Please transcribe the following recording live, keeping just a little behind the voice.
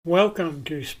Welcome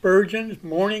to Spurgeon's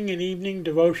Morning and Evening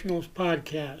Devotionals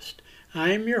podcast.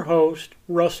 I am your host,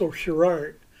 Russell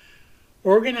Sherrard.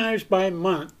 Organized by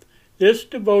month, this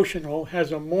devotional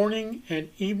has a morning and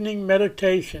evening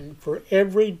meditation for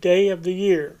every day of the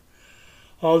year.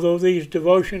 Although these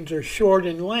devotions are short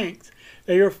in length,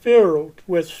 they are filled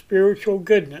with spiritual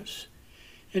goodness.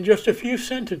 In just a few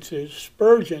sentences,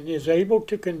 Spurgeon is able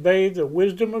to convey the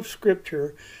wisdom of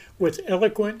Scripture with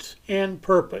eloquence and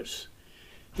purpose.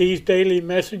 These daily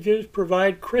messages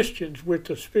provide Christians with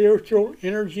the spiritual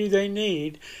energy they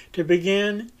need to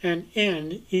begin and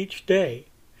end each day.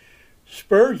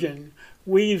 Spurgeon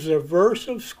weaves a verse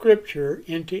of Scripture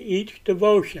into each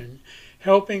devotion,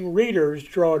 helping readers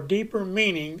draw deeper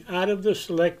meaning out of the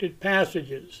selected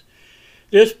passages.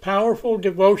 This powerful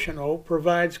devotional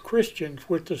provides Christians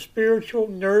with the spiritual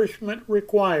nourishment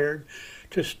required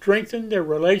to strengthen their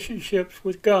relationships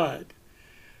with God.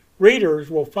 Readers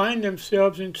will find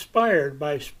themselves inspired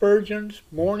by Spurgeon's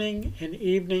morning and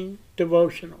evening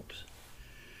devotionals.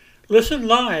 Listen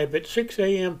live at 6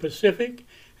 a.m. Pacific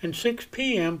and 6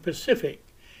 p.m. Pacific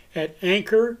at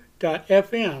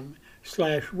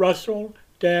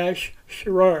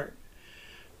anchor.fm/Russell-Sherrard.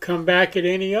 Come back at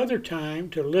any other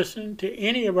time to listen to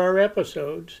any of our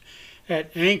episodes at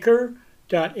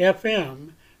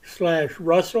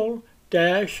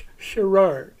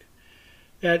anchor.fm/Russell-Sherrard.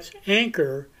 That's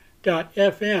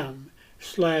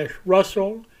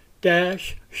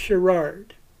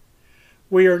anchor.fm/Russell-Sherrard.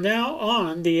 We are now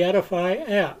on the Edify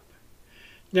app.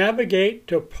 Navigate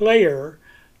to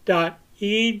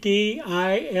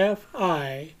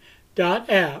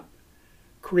player.edifi.app,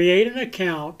 create an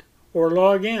account, or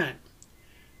log in.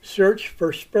 Search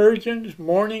for Spurgeon's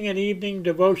Morning and Evening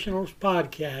Devotionals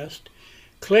podcast,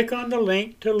 click on the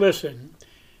link to listen,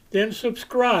 then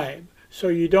subscribe so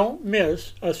you don't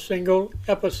miss a single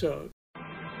episode.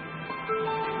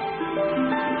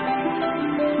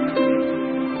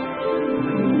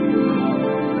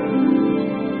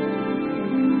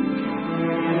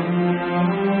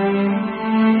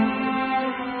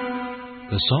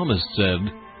 The psalmist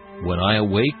said, "When I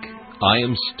awake, I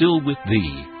am still with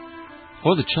Thee."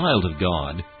 For the child of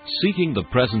God, seeking the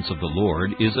presence of the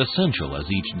Lord is essential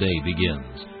as each day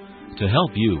begins. To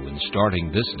help you in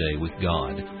starting this day with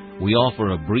God, we offer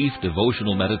a brief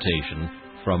devotional meditation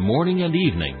from morning and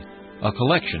evening, a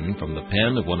collection from the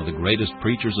pen of one of the greatest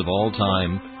preachers of all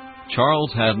time,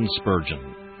 Charles Haddon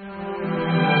Spurgeon.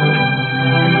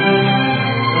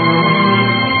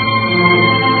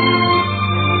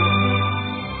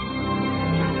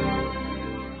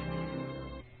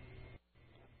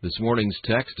 This morning's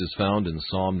text is found in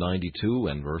Psalm 92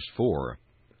 and verse 4.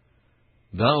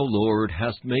 "Thou, Lord,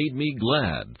 hast made me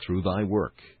glad through Thy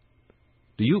work."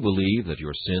 Do you believe that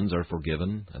your sins are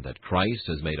forgiven and that Christ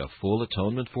has made a full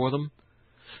atonement for them?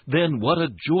 Then what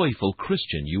a joyful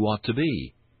Christian you ought to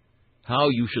be! How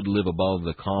you should live above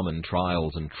the common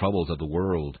trials and troubles of the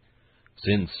world.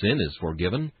 Since sin is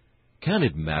forgiven, can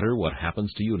it matter what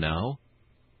happens to you now?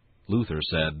 Luther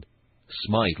said,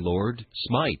 "Smite, Lord,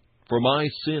 smite, for my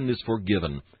sin is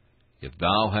forgiven. If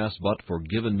Thou hast but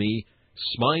forgiven me,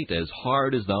 smite as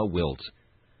hard as Thou wilt."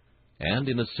 And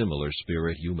in a similar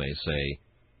spirit you may say,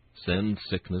 "Send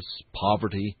sickness,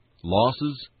 poverty,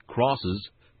 losses, crosses,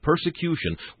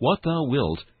 persecution, what Thou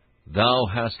wilt, Thou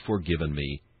hast forgiven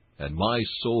me, and my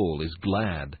soul is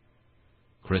glad."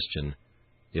 Christian,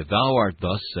 if thou art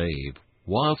thus saved,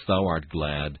 whilst thou art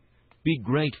glad, be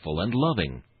grateful and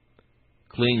loving.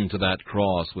 Cling to that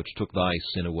cross which took thy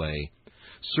sin away.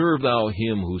 Serve thou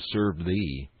Him who served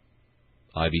thee.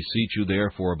 I beseech you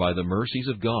therefore by the mercies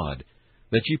of God,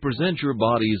 that ye present your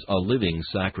bodies a living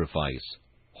sacrifice,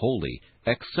 holy,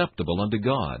 acceptable unto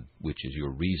God, which is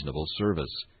your reasonable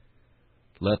service.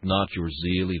 Let not your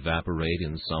zeal evaporate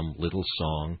in some little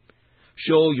song.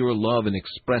 Show your love in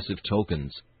expressive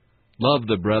tokens. Love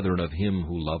the brethren of him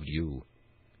who loved you.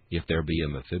 If there be a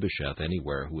Mephibosheth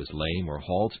anywhere who is lame or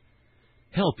halt,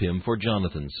 help him for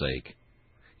Jonathan's sake.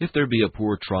 If there be a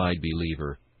poor tried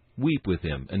believer, weep with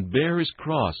him and bear his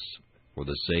cross, for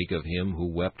the sake of him who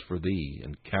wept for thee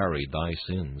and carried thy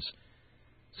sins.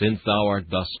 Since thou art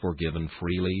thus forgiven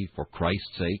freely for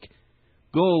Christ's sake,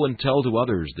 go and tell to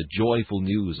others the joyful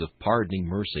news of pardoning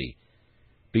mercy.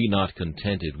 Be not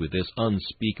contented with this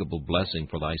unspeakable blessing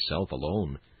for thyself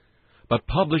alone, but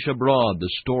publish abroad the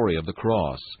story of the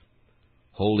cross.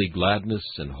 Holy gladness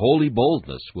and holy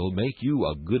boldness will make you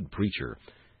a good preacher,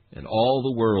 and all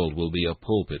the world will be a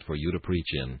pulpit for you to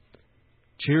preach in.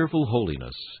 Cheerful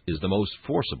holiness is the most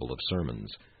forcible of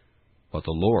sermons, but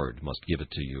the Lord must give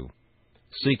it to you.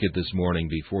 Seek it this morning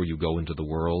before you go into the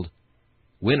world.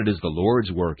 When it is the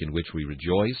Lord's work in which we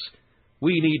rejoice,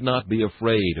 we need not be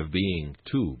afraid of being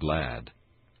too glad.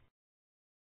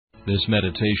 This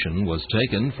meditation was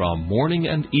taken from Morning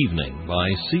and Evening by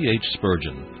C.H.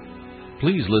 Spurgeon.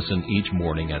 Please listen each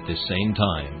morning at this same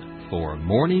time for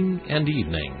Morning and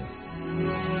Evening.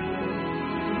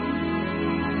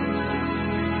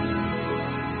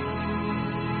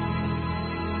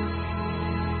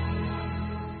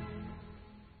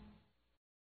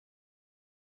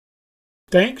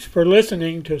 Thanks for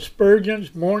listening to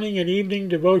Spurgeon's Morning and Evening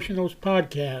Devotionals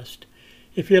podcast.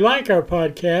 If you like our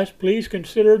podcast, please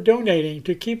consider donating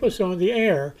to keep us on the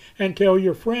air and tell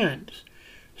your friends.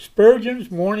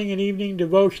 Spurgeon's Morning and Evening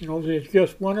Devotionals is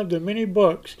just one of the many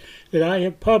books that I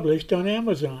have published on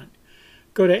Amazon.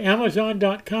 Go to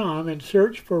Amazon.com and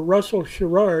search for Russell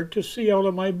Sherrard to see all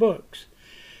of my books.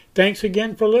 Thanks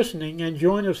again for listening, and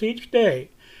join us each day,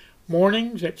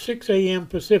 mornings at 6 a.m.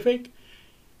 Pacific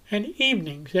and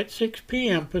evenings at 6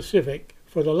 p.m. Pacific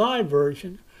for the live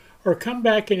version, or come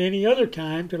back at any other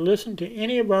time to listen to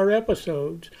any of our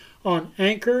episodes on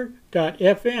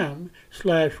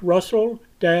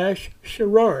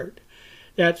anchor.fm/Russell-Sherrard.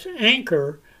 That's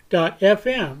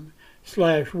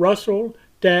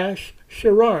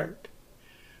anchor.fm/Russell-Sherrard.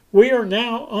 We are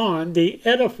now on the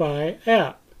Edify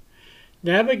app.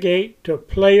 Navigate to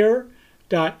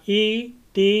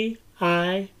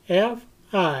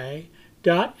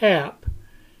player.edifi.app.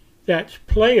 That's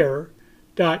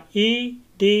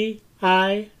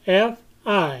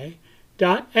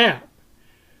player.edifi.app.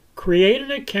 Create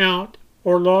an account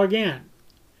or log in.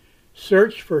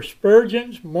 Search for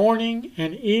Spurgeon's Morning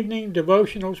and Evening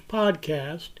Devotionals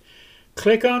podcast.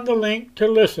 Click on the link to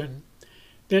listen,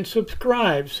 then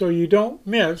subscribe so you don't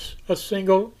miss a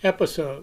single episode.